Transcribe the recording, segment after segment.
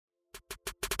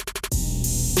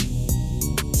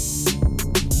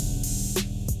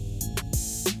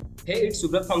Hey, it's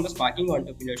Subrat from the Sparking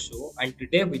Entrepreneur Show, and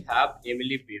today we have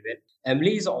Emily Beaven.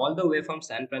 Emily is all the way from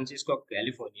San Francisco,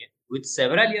 California, with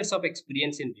several years of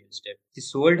experience in real estate. She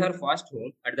sold her first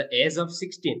home at the age of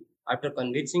 16 after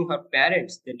convincing her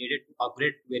parents they needed to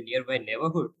upgrade to a nearby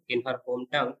neighborhood in her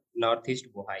hometown, Northeast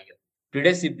Ohio.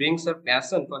 Today, she brings her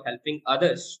passion for helping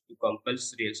others to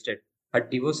compulse real estate. Her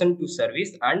devotion to service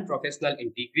and professional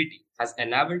integrity has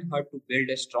enabled her to build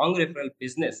a strong referral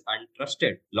business and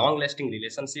trusted, long-lasting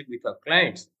relationship with her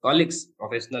clients, colleagues,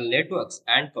 professional networks,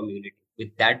 and community.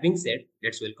 With that being said,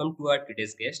 let's welcome to our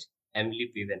today's guest, Emily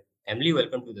Beaven. Emily,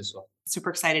 welcome to the show.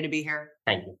 Super excited to be here.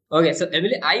 Thank you. Okay, so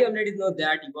Emily, I already know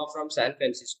that you are from San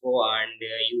Francisco and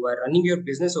you are running your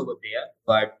business over there.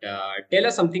 But tell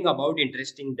us something about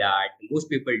interesting that most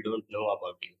people don't know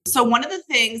about you. So one of the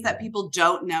things that people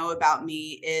don't know about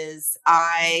me is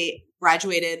I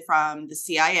graduated from the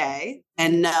CIA,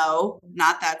 and no,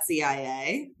 not that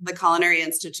CIA, the Culinary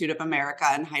Institute of America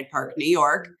in Hyde Park, New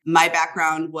York. My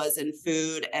background was in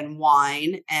food and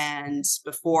wine. And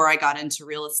before I got into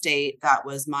real estate, that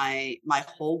was my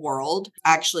whole world.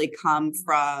 I actually come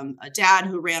from a dad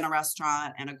who ran a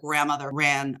restaurant and a grandmother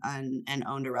ran and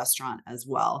owned a restaurant as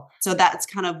well. So that's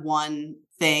kind of one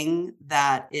thing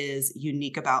that is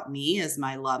unique about me is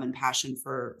my love and passion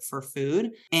for food.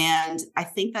 And I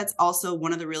think that's also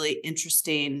one of the really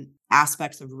interesting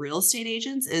aspects of real estate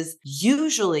agents is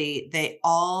usually they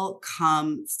all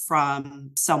come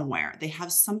from somewhere. They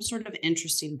have some sort of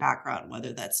interesting background,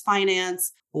 whether that's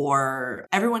finance or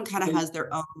everyone kind of has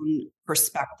their own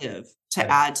perspective to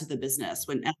add to the business.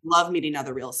 And I love meeting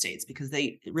other real estate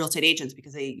agents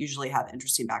because they usually have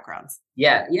interesting backgrounds.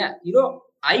 Yeah.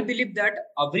 I believe that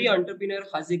every entrepreneur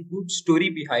has a good story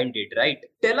behind it, right?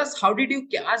 Tell us, how did you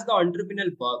catch the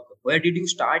entrepreneurial bug? Where did you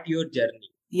start your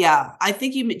journey? Yeah, I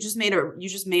think you just made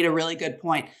a really good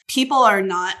point. People are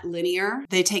not linear.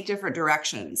 They take different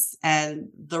directions. And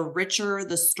the richer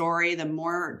the story, the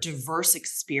more diverse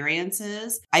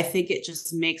experiences, I think it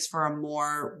just makes for a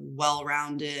more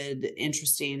well-rounded,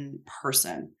 interesting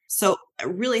person. So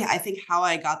really, I think how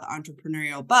I got the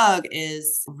entrepreneurial bug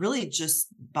is really just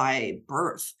by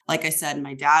birth. Like I said,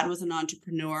 my dad was an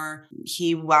entrepreneur.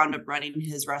 He wound up running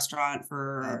his restaurant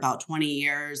for about 20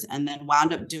 years and then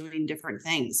wound up doing different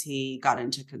things. He got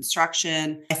into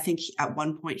construction. I think at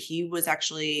one point he was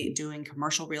actually doing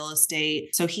commercial real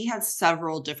estate. So he had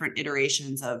several different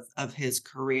iterations of his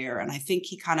career. And I think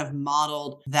he kind of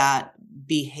modeled that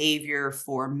behavior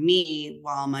for me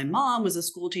while my mom was a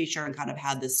school teacher and kind of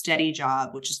had this steady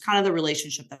job, which is kind of the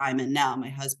relationship that I'm in now. My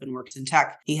husband works in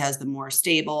tech. He has the more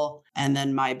stable. And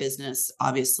then my business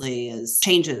obviously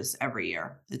changes every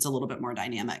year. It's a little bit more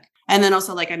dynamic. And then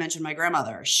also, like I mentioned, my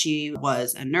grandmother, she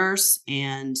was a nurse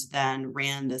and then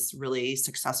ran this really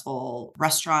successful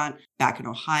restaurant back in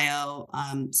Ohio.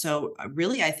 So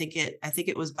really, I think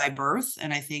it was by birth.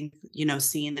 And I think,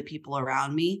 seeing the people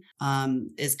around me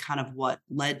is kind of what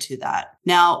led to that.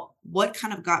 Now, what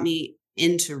kind of got me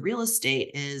into real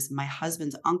estate is my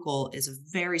husband's uncle is a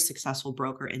very successful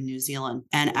broker in New Zealand.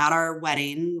 And at our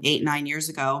wedding 8-9 years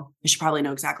ago, you should probably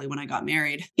know exactly when I got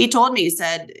married. He told me, he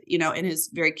said, in his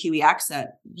very Kiwi accent,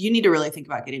 you need to really think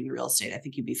about getting into real estate. I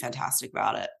think you'd be fantastic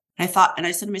about it. And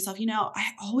I said to myself,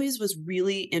 I always was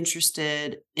really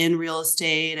interested in real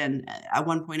estate. And at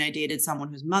one point I dated someone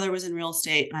whose mother was in real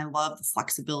estate and I loved the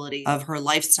flexibility of her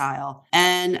lifestyle.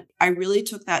 And I really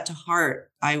took that to heart.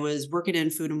 I was working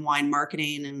in food and wine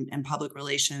marketing and public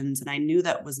relations. And I knew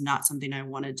that was not something I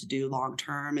wanted to do long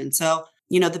term. And so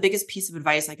the biggest piece of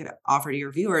advice I could offer to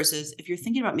your viewers is if you're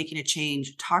thinking about making a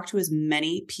change, talk to as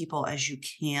many people as you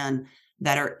can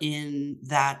that are in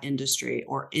that industry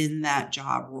or in that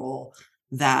job role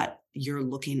that you're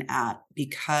looking at,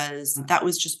 because that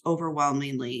was just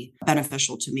overwhelmingly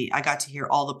beneficial to me. I got to hear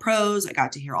all the pros. I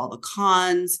got to hear all the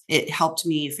cons. It helped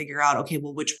me figure out, okay,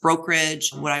 well, which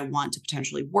brokerage would I want to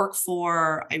potentially work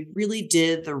for? I really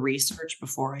did the research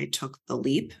before I took the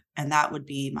leap. And that would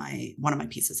be one of my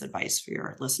pieces of advice for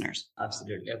your listeners.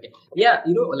 Absolutely. Okay. Yeah.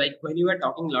 Like when you were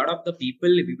talking, a lot of the people,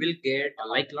 we will get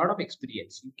like a lot of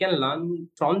experience. You can learn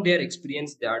from their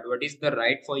experience that what is the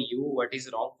right for you, what is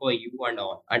wrong for you and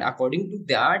all. And according to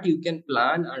that, you can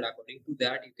plan, and according to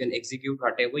that, you can execute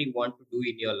whatever you want to do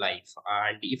in your life.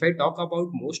 And if I talk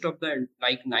about most of the,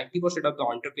 like 90% of the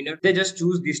entrepreneurs, they just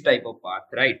choose this type of path,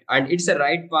 right? And it's a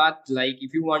right path. Like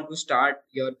if you want to start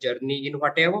your journey in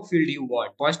whatever field you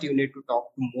want, first you need to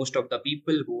talk to most of the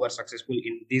people who are successful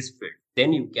in this field.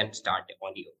 Then you can start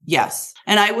on your. Yes.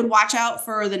 And I would watch out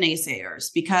for the naysayers,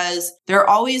 because there are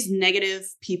always negative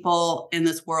people in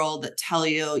this world that tell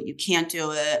you you can't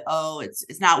do it. Oh,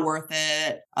 it's not worth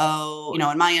it. Oh,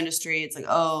 in my industry, it's like,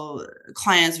 oh,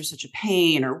 clients are such a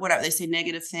pain or whatever. They say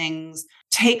negative things.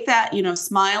 Take that,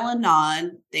 smile and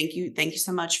nod. Thank you. Thank you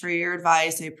so much for your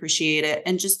advice. I appreciate it.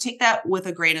 And just take that with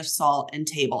a grain of salt and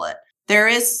table it. There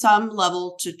is some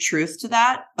level to truth to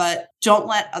that, but don't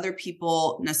let other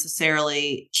people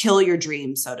necessarily kill your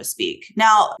dream, so to speak.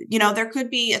 Now, there could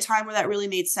be a time where that really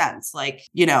made sense. Like,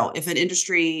 if an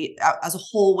industry as a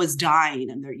whole was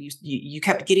dying and you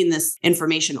kept getting this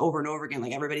information over and over again,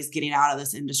 like everybody's getting out of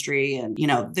this industry and,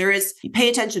 pay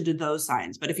attention to those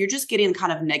signs. But if you're just getting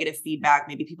kind of negative feedback,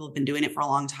 maybe people have been doing it for a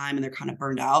long time and they're kind of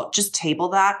burned out, just table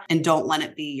that and don't let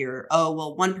it be your, oh,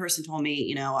 well, one person told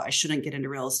me, I shouldn't get into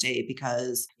real estate because,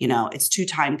 it's too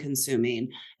time consuming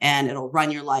and it'll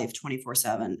run your life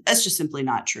 24/7. That's just simply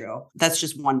not true. That's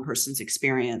just one person's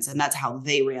experience. And that's how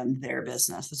they ran their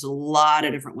business. There's a lot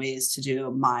of different ways to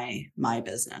do my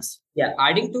business. Yeah,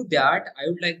 adding to that, I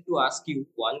would like to ask you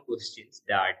one question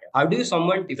that how do you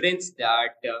someone difference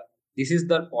that this is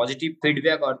the positive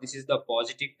feedback or this is the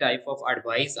positive type of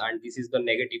advice and this is the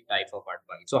negative type of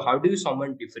advice? So how do you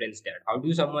someone difference that? How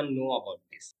do someone know about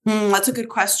this? That's a good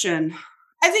question.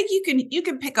 I think you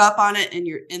can pick up on it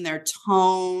in their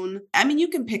tone. I mean, you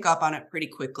can pick up on it pretty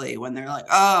quickly when they're like,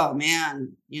 "Oh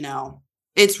man,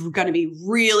 it's going to be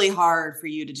really hard for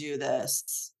you to do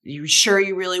this. You sure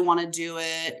you really want to do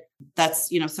it?"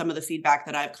 That's, some of the feedback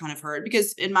that I've kind of heard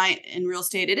because in real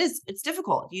estate, it's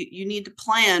difficult. You need to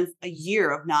plan a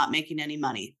year of not making any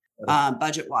money.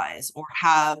 Budget wise, or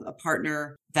have a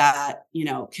partner that,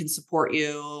 can support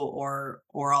you or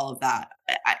all of that.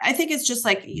 I think it's just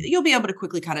like, you'll be able to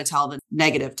quickly kind of tell the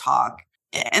negative talk.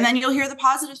 And then you'll hear the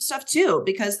positive stuff too,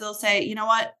 because they'll say, you know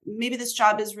what, maybe this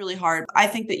job is really hard. I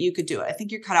think that you could do it. I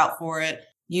think you're cut out for it.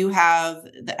 You have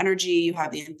the energy, you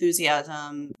have the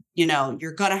enthusiasm,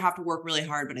 you're going to have to work really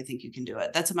hard, but I think you can do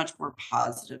it. That's a much more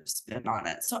positive spin on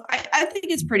it. So I think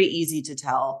it's pretty easy to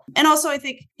tell. And also I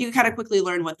think you can kind of quickly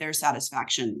learn what their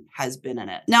satisfaction has been in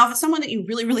it. Now, if it's someone that you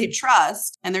really, really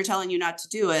trust and they're telling you not to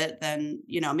do it, then,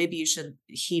 maybe you should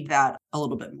heed that a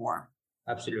little bit more.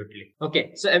 Absolutely.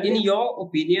 Okay. So in your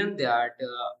opinion that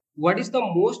what is the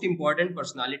most important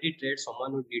personality trait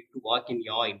someone would need to work in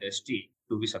your industry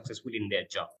to be successful in their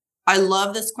job? I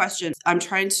love this question. I'm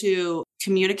trying to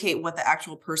communicate what the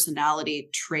actual personality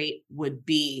trait would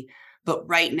be. But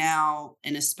right now,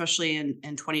 and especially in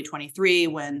 2023,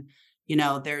 when,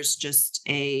 there's just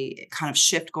a kind of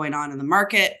shift going on in the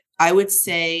market, I would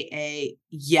say a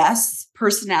yes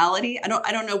personality. I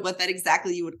don't know what that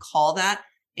exactly you would call that.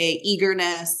 A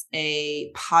eagerness, a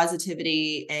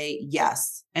positivity, a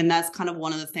yes. And that's kind of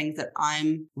one of the things that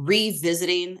I'm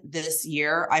revisiting this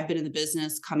year. I've been in the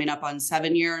business coming up on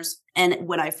 7 years. And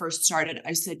when I first started,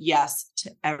 I said yes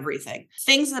to everything.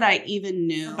 Things that I even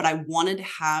knew, but I wanted to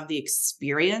have the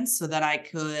experience so that I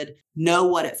could know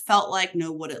what it felt like,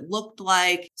 know what it looked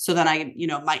like, so that I,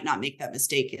 might not make that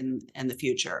mistake in the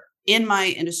future. In my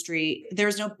industry,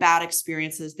 there's no bad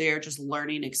experiences. They're just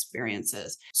learning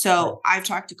experiences. So I've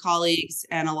talked to colleagues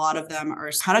and a lot of them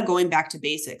are kind of going back to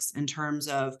basics in terms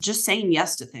of just saying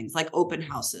yes to things like open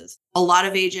houses. A lot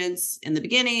of agents in the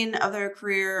beginning of their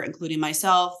career, including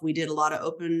myself, we did a lot of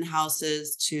open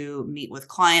houses to meet with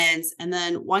clients. And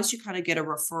then once you kind of get a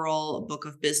referral, a book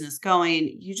of business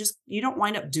going, you don't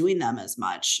wind up doing them as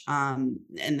much. And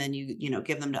then you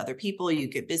give them to other people, you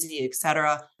get busy, et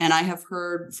cetera. And I have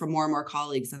heard from more and more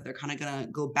colleagues that they're kind of going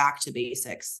to go back to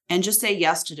basics and just say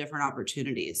yes to different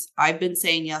opportunities. I've been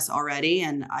saying yes already,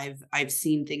 and I've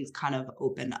seen things kind of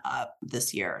open up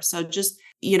this year. So just,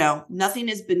 nothing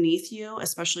is beneath you,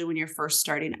 especially when you're first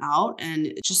starting out,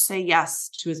 and just say yes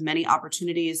to as many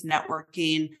opportunities,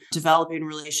 networking, developing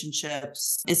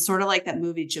relationships. It's sort of like that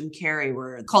movie Jim Carrey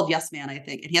where it's called Yes Man, I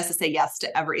think, and he has to say yes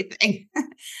to everything.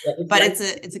 But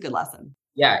it's a good lesson.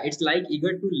 Yeah, it's like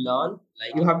eager to learn.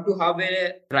 Like you have to have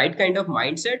a right kind of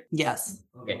mindset. Yes.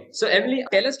 Okay. So Emily,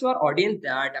 tell us to our audience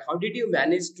that how did you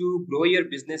manage to grow your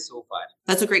business so far?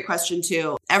 That's a great question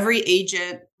too. Every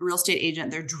real estate agent,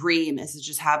 their dream is to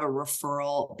just have a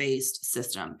referral-based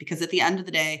system because at the end of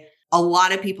the day, a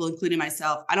lot of people, including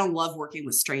myself, I don't love working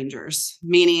with strangers,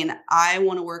 meaning I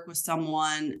want to work with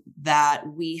someone that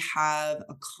we have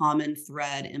a common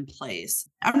thread in place.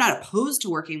 I'm not opposed to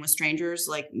working with strangers,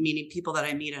 like meaning people that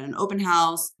I meet at an open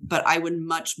house, but I would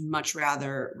much, much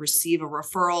rather receive a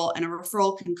referral, and a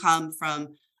referral can come from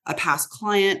a past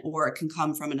client or it can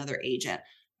come from another agent.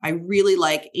 I really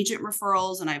like agent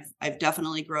referrals, and I've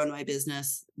definitely grown my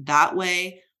business that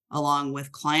way, along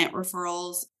with client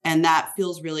referrals. And that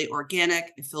feels really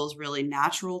organic. It feels really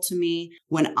natural to me.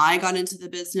 When I got into the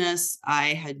business, I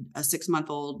had a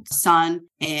 6-month-old son,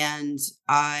 and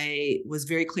I was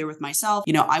very clear with myself,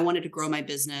 I wanted to grow my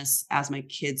business as my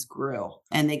kids grew.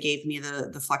 And they gave me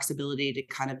the flexibility to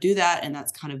kind of do that. And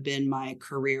that's kind of been my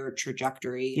career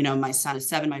trajectory. My son is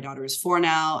 7, my daughter is 4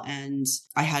 now. And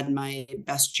I had my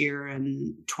best year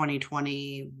in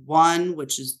 2021,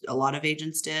 which is a lot of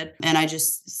agents did. And I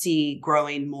just see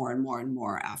growing more and more and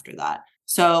more after that.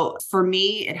 So for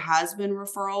me, it has been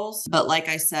referrals. But like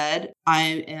I said, I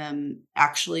am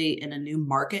actually in a new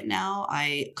market now.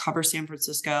 I cover San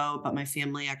Francisco, but my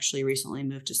family actually recently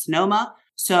moved to Sonoma.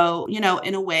 So,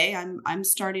 in a way, I'm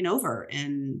starting over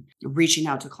and reaching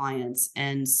out to clients.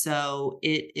 And so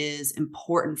it is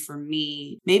important for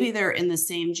me. Maybe they're in the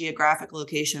same geographic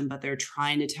location, but they're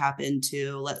trying to tap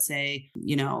into, let's say,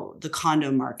 the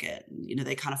condo market.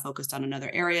 They kind of focused on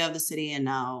another area of the city and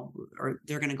now, or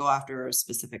they're going to go after a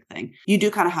specific thing. You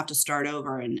do kind of have to start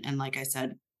over. And like I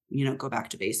said, go back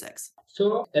to basics.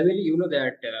 So, Emily, you know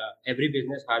that every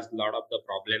business has a lot of the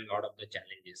problem, lot of the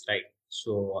challenges, right?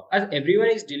 So, as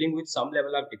everyone is dealing with some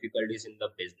level of difficulties in the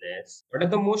business, what are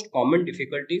the most common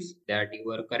difficulties that you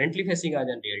are currently facing as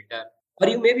a realtor, or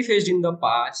you may be faced in the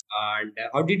past, and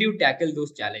how did you tackle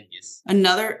those challenges?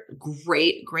 Another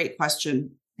great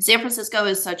question. San Francisco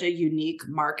is such a unique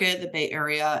market, the Bay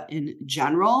Area in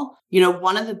general.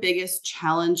 One of the biggest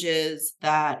challenges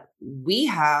that we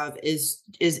have is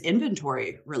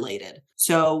inventory related.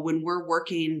 So when we're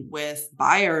working with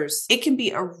buyers, it can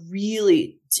be a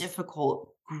really difficult,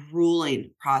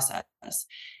 grueling process.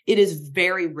 It is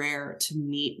very rare to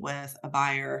meet with a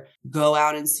buyer, go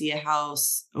out and see a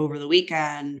house over the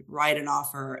weekend, write an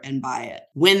offer and buy it.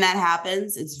 When that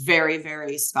happens, it's very,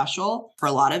 very special for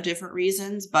a lot of different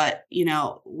reasons. But,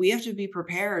 we have to be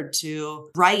prepared to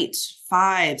write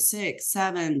 5, 6,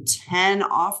 7, 10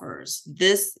 offers.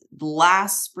 This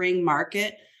last spring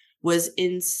market was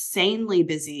insanely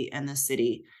busy in the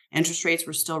city. Interest rates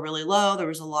were still really low. There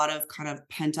was a lot of kind of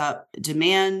pent up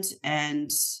demand, and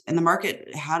the market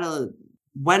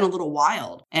went a little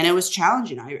wild, and it was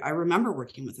challenging. I remember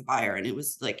working with a buyer, and it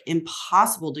was like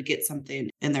impossible to get something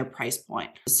in their price point.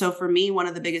 So for me, one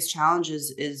of the biggest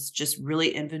challenges is just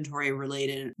really inventory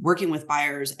related, working with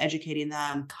buyers, educating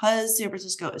them, because San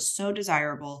Francisco is so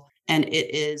desirable and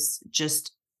it is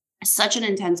just such an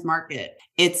intense market.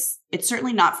 It's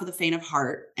certainly not for the faint of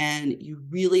heart. And you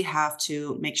really have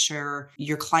to make sure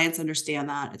your clients understand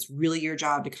that. It's really your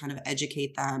job to kind of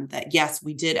educate them that, yes,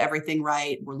 we did everything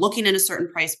right. We're looking at a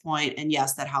certain price point. And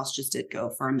yes, that house just did go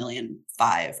for $1.5 million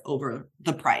over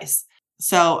the price.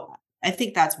 So I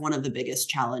think that's one of the biggest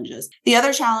challenges. The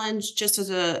other challenge, just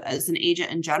as an agent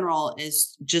in general,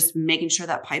 is just making sure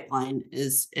that pipeline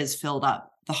is filled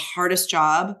up. The hardest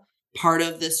part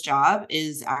of this job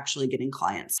is actually getting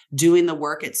clients. Doing the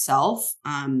work itself,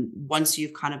 once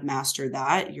you've kind of mastered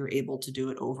that, you're able to do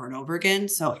it over and over again.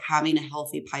 So having a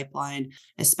healthy pipeline,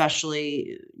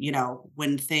 especially,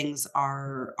 when things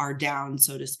are down,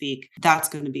 so to speak, that's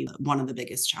going to be one of the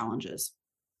biggest challenges.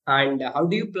 And how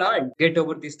do you plan to get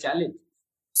over this challenge?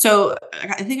 So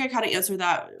I think I kind of answered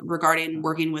that regarding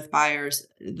working with buyers.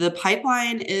 The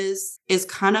pipeline is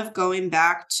kind of going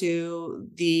back to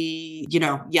the,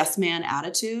 yes man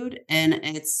attitude. And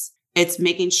it's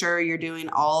making sure you're doing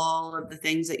all of the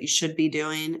things that you should be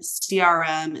doing.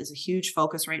 CRM is a huge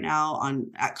focus right now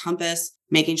at Compass,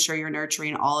 making sure you're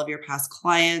nurturing all of your past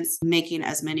clients, making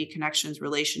as many connections,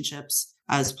 relationships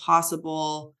as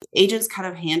possible. Agents kind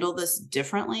of handle this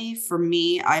differently. For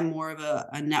me, I'm more of a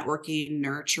networking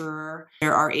nurturer.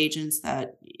 There are agents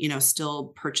that,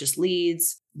 still purchase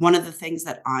leads. One of the things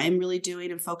that I'm really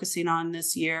doing and focusing on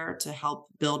this year to help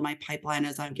build my pipeline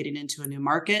as I'm getting into a new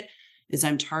market is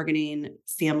I'm targeting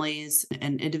families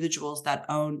and individuals that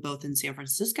own both in San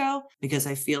Francisco, because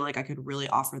I feel like I could really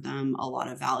offer them a lot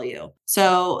of value.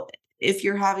 So if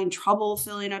you're having trouble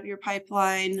filling up your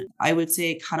pipeline, I would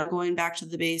say kind of going back to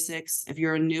the basics. If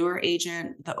you're a newer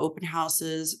agent, the open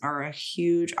houses are a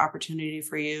huge opportunity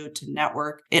for you to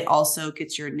network. It also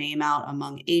gets your name out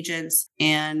among agents.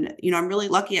 And, I'm really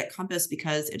lucky at Compass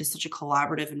because it is such a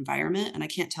collaborative environment. And I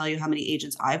can't tell you how many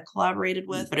agents I've collaborated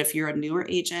with. But if you're a newer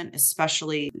agent,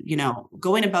 especially,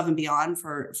 going above and beyond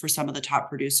for some of the top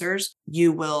producers,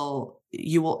 you will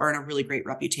earn a really great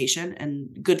reputation and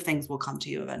good things will come to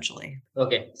you eventually.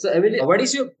 Okay. So, Emily, what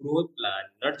is your growth plan?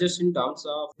 Not just in terms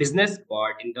of business,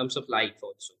 but in terms of life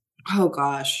also. Oh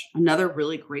gosh, another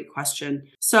really great question.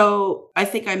 So I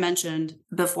think I mentioned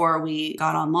before we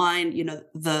got online,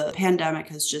 the pandemic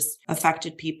has just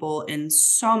affected people in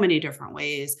so many different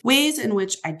ways in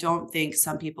which I don't think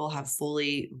some people have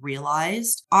fully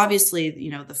realized. Obviously,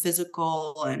 the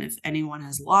physical, and if anyone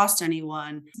has lost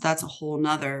anyone, that's a whole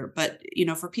nother. But,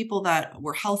 for people that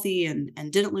were healthy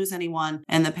and didn't lose anyone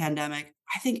in the pandemic,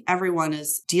 I think everyone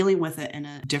is dealing with it in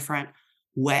a different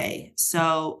way.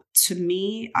 So to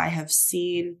me, I have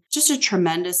seen just a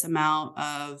tremendous amount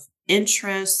of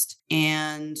interest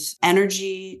and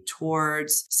energy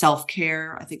towards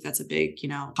self-care. I think that's a big,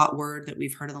 hot word that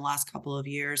we've heard in the last couple of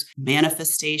years.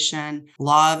 Manifestation,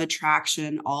 law of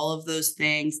attraction, all of those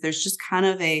things. There's just kind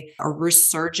of a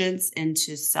resurgence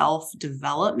into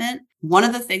self-development. One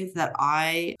of the things that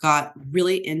I got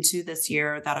really into this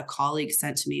year that a colleague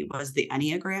sent to me was the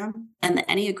Enneagram. And the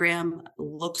Enneagram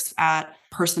looks at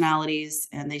personalities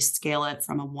and they scale it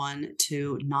from a 1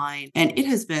 to 9. And it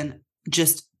has been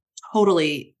just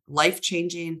totally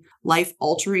life-changing,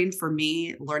 life-altering for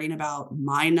me, learning about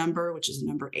my number, which is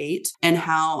number 8, and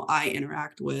how I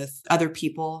interact with other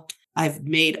people. I've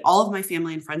made all of my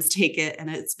family and friends take it, and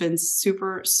it's been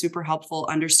super, super helpful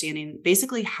understanding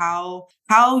basically how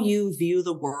you view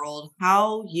the world,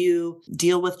 how you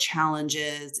deal with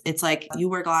challenges. It's like you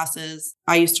wear glasses.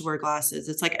 I used to wear glasses.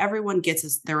 It's like everyone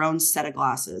gets their own set of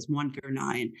glasses, 1 through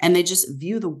 9, and they just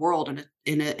view the world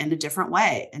in a different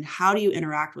way. And how do you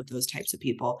interact with those types of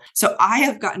people? So I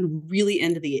have gotten really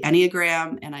into the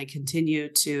Enneagram, and I continue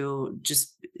to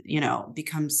just,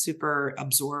 become super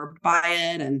absorbed by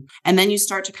it. And then you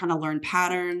start to kind of learn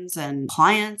patterns and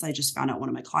clients. I just found out one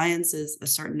of my clients is a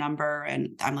certain number,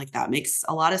 and I'm like, that makes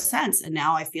a lot of sense. And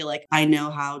now I feel like I know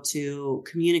how to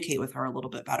communicate with her a little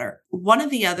bit better. One of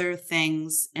the other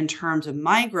things in terms of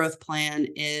my growth plan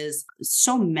is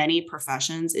so many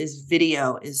professions is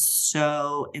video is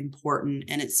so important.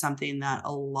 And it's something that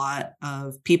a lot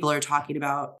of people are talking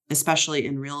about, especially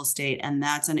in real estate. And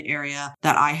that's an area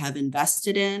that I have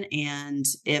invested in. And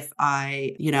if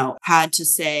I, had to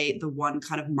say the one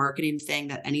kind of marketing thing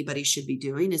that anybody should be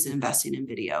doing is investing in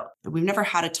video. We've never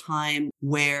had a time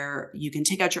where you can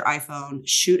take out your iPhone,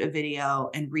 shoot a video,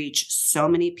 and reach so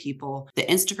many people. The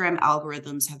Instagram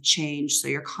algorithms have changed, so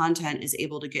your content is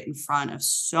able to get in front of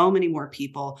so many more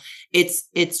people. It's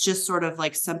just sort of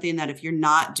like something that if you're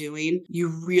not doing, you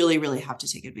really, really have to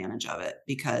take advantage of it,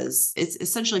 because it's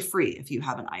essentially free if you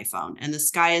have an iPhone, and the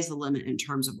sky is the limit in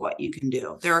terms of what you can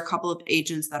do. There are a couple of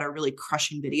agents that are really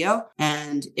crushing video,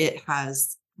 and it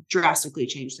has drastically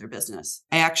changed their business.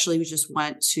 I actually just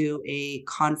went to a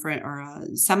conference or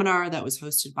a seminar that was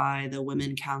hosted by the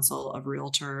Women Council of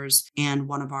Realtors and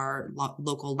one of our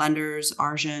local lenders,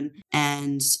 Arjun.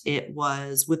 And it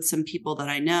was with some people that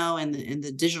I know in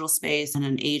the digital space and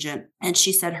an agent. And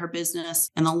she said her business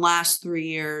in the last 3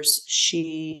 years,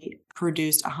 she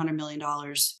produced $100 million.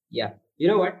 Yeah. You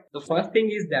know what? The first thing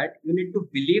is that you need to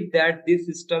believe that this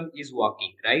system is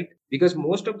working, right? Because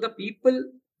most of the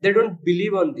people, they don't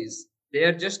believe on this. They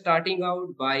are just starting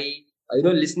out by,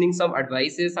 listening some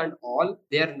advices and all.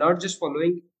 They are not just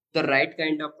following the right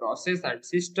kind of process and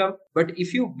system. But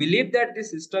if you believe that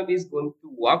this system is going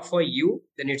to work for you,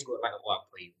 then it's going to work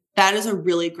for you. That is a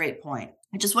really great point.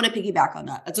 I just want to piggyback on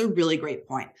that. That's a really great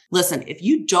point. Listen, if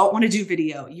you don't want to do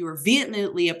video, you are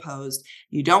vehemently opposed,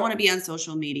 you don't want to be on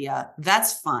social media,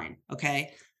 that's fine.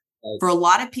 Okay. Right. For a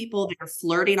lot of people, they're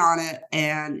flirting on it,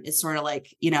 and it's sort of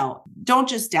like, don't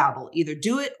just dabble, either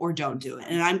do it or don't do it.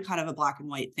 And I'm kind of a black and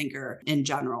white thinker in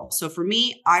general. So for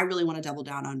me, I really want to double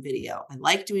down on video. I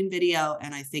like doing video,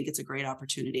 and I think it's a great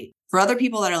opportunity. For other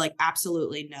people that are like,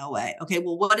 absolutely no way. Okay,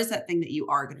 well, what is that thing that you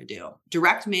are going to do?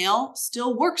 Direct mail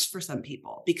still works for some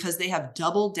people because they have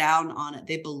doubled down on it.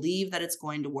 They believe that it's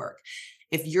going to work.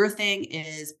 If your thing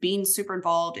is being super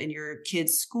involved in your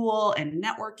kid's school and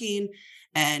networking,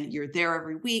 and you're there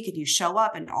every week and you show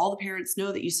up and all the parents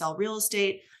know that you sell real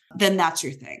estate, then that's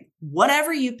your thing.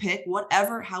 Whatever you pick,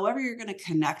 however you're going to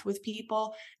connect with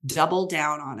people, double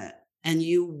down on it and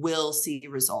you will see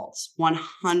results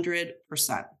 100%.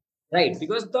 Right.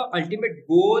 Because the ultimate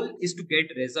goal is to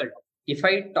get result. If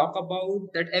I talk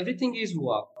about that everything is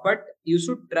work, but you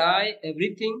should try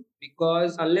everything,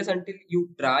 because unless until you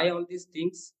try all these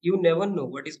things, you never know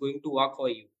what is going to work for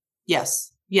you.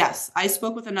 Yes. I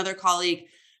spoke with another colleague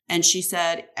and she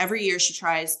said every year she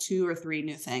tries 2 or 3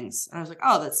 new things. And I was like,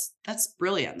 oh, that's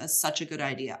brilliant. That's such a good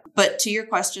idea. But to your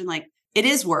question, like, it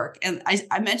is work. And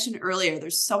I mentioned earlier,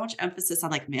 there's so much emphasis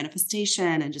on like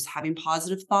manifestation and just having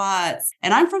positive thoughts.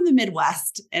 And I'm from the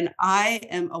Midwest and I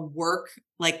am a work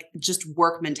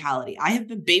mentality. I have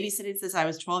been babysitting since I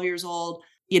was 12 years old.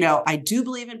 I do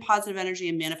believe in positive energy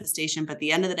and manifestation, but at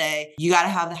the end of the day, you got to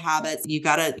have the habits. You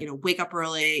got to, wake up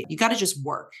early. You got to just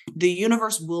work. The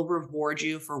universe will reward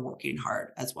you for working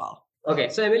hard as well. Okay,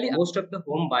 so Emily, most of the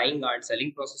home buying and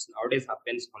selling process nowadays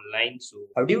happens online. So,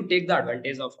 how do you take the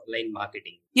advantage of online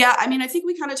marketing? Yeah, I mean, I think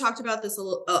we kind of talked about this a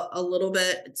little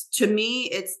bit. To me,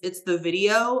 it's the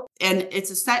video, and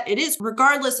it is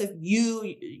regardless if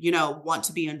you want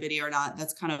to be on video or not.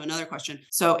 That's kind of another question.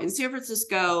 So in San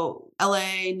Francisco,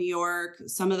 LA, New York,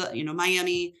 some of the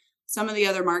Miami, some of the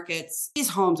other markets, these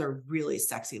homes are really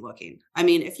sexy looking. I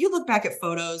mean, if you look back at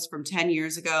photos from 10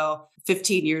 years ago,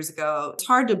 15 years ago, it's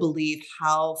hard to believe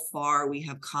how far we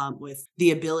have come with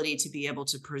the ability to be able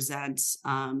to present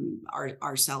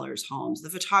our sellers' homes. The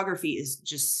photography is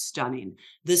just stunning.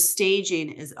 The staging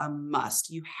is a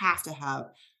must. You have to have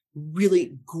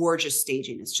really gorgeous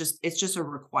staging. It's just a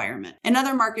requirement. In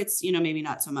other markets, maybe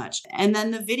not so much. And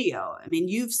then the video. I mean,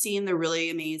 you've seen the really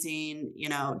amazing,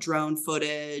 drone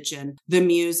footage and the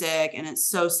music, and it's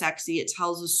so sexy. It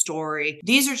tells a story.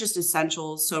 These are just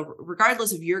essentials. So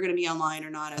regardless if you're going to be online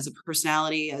or not, as a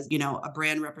personality, as, a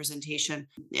brand representation,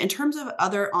 in terms of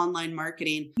other online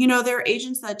marketing, there are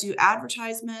agents that do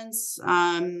advertisements.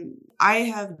 I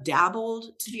have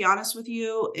dabbled, to be honest with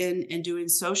you, in doing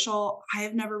social. I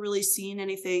have never really seen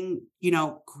anything,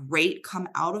 great come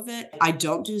out of it. I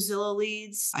don't do Zillow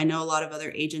leads. I know a lot of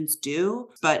other agents do,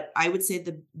 but I would say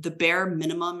the bare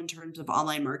minimum in terms of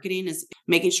online marketing is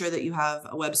making sure that you have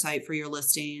a website for your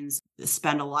listings,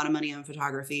 spend a lot of money on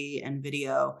photography and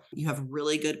video. You have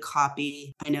really good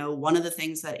copy. I know one of the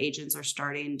things that agents are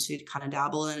starting to kind of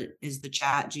dabble in is the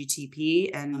chat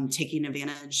GTP and taking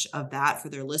advantage of that for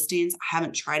their listings. I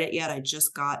haven't tried it yet. I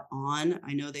just got on.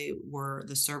 I know the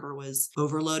server was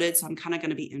overloaded. So I'm kind of going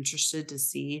to be interested to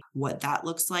see what that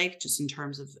looks like just in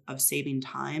terms of saving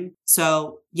time.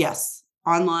 So yes,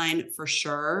 online for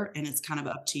sure. And it's kind of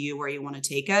up to you where you want to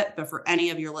take it. But for any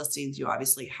of your listings, you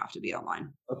obviously have to be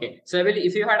online. Okay. So Emily,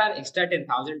 if you had an extra $10,000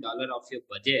 of your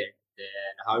budget, then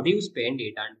how do you spend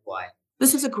it and why?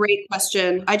 This is a great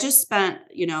question. I just spent,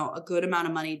 a good amount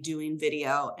of money doing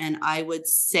video. And I would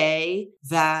say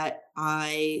that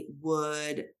I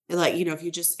would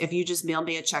if you just mailed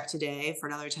me a check today for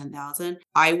another 10,000,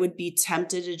 I would be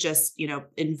tempted to just,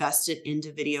 invest it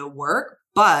into video work.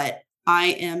 But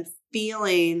I am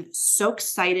feeling so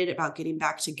excited about getting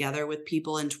back together with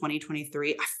people in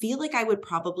 2023. I feel like I would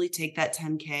probably take that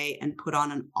 10K and put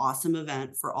on an awesome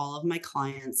event for all of my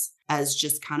clients as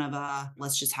just kind of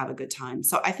let's just have a good time.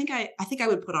 So I think I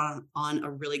would put on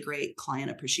a really great client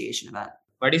appreciation event.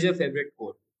 What is your favorite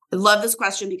quote? I love this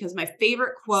question because my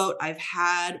favorite quote I've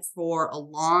had for a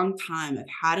long time. I've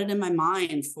had it in my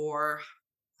mind for,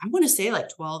 I want to say like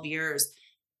 12 years.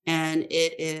 And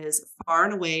it is far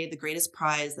and away the greatest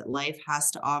prize that life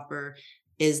has to offer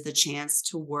is the chance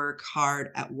to work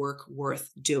hard at work worth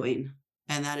doing.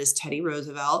 And that is Teddy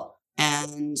Roosevelt.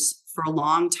 And for a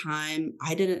long time,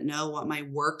 I didn't know what my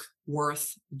work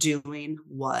worth doing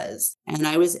was. And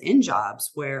I was in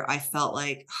jobs where I felt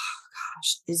like, oh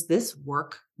gosh, is this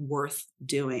work worth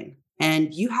doing?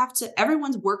 And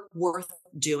everyone's work worth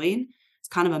doing, it's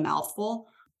kind of a mouthful,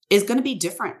 is going to be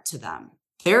different to them.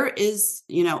 There is,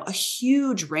 a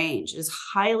huge range. It is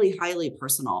highly, highly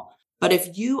personal. But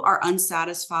if you are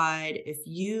unsatisfied, if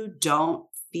you don't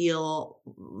feel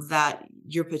that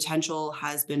your potential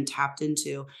has been tapped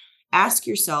into, ask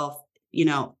yourself,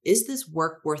 is this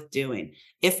work worth doing?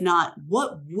 If not,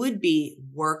 what would be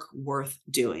work worth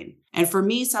doing? And for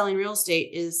me, selling real estate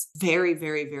is very,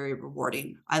 very, very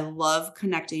rewarding. I love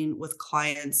connecting with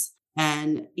clients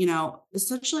and,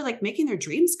 essentially like making their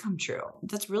dreams come true.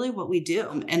 That's really what we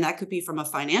do. And that could be from a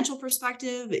financial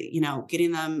perspective,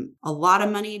 getting them a lot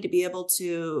of money to be able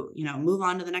to, move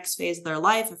on to the next phase of their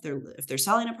life if they're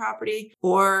selling a property,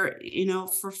 or,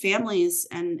 for families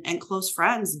and close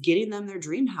friends, getting them their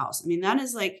dream house. I mean,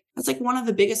 that's like one of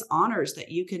the biggest honors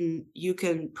that you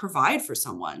can provide for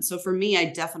someone. So for me, I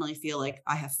definitely feel like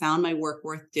I have found my work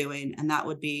worth doing. And that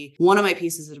would be one of my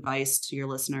pieces of advice to your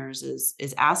listeners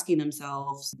is asking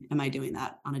themselves, am I doing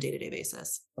that on a day-to-day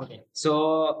basis? Okay.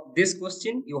 So this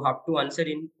question you have to answer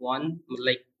in one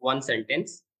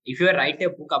sentence. If you write a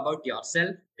book about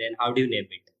yourself, then how do you name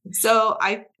it? So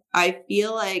I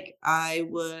feel like I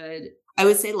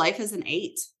would say life is an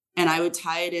 8. And I would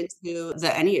tie it into the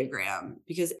Enneagram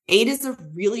because 8 is a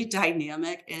really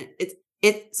dynamic,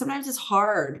 and sometimes it's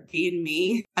hard being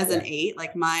me as an 8.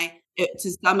 Like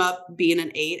to sum up, being an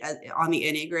 8 on the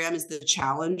Enneagram is the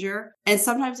challenger. And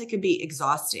sometimes it can be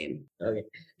exhausting. Okay.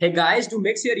 Hey guys, do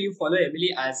make sure you follow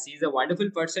Emily as she's a wonderful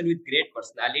person with great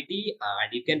personality,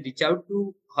 and you can reach out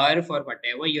to her for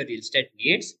whatever your real estate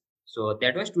needs. So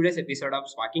that was today's episode of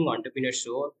Sparking Entrepreneur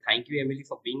Show. Thank you, Emily,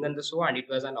 for being on the show, and it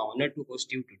was an honor to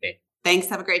host you today. Thanks.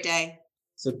 Have a great day.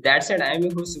 So that's it. I am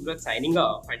your host Subrat signing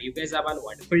off, and you guys have a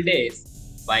wonderful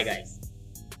days. Bye, guys.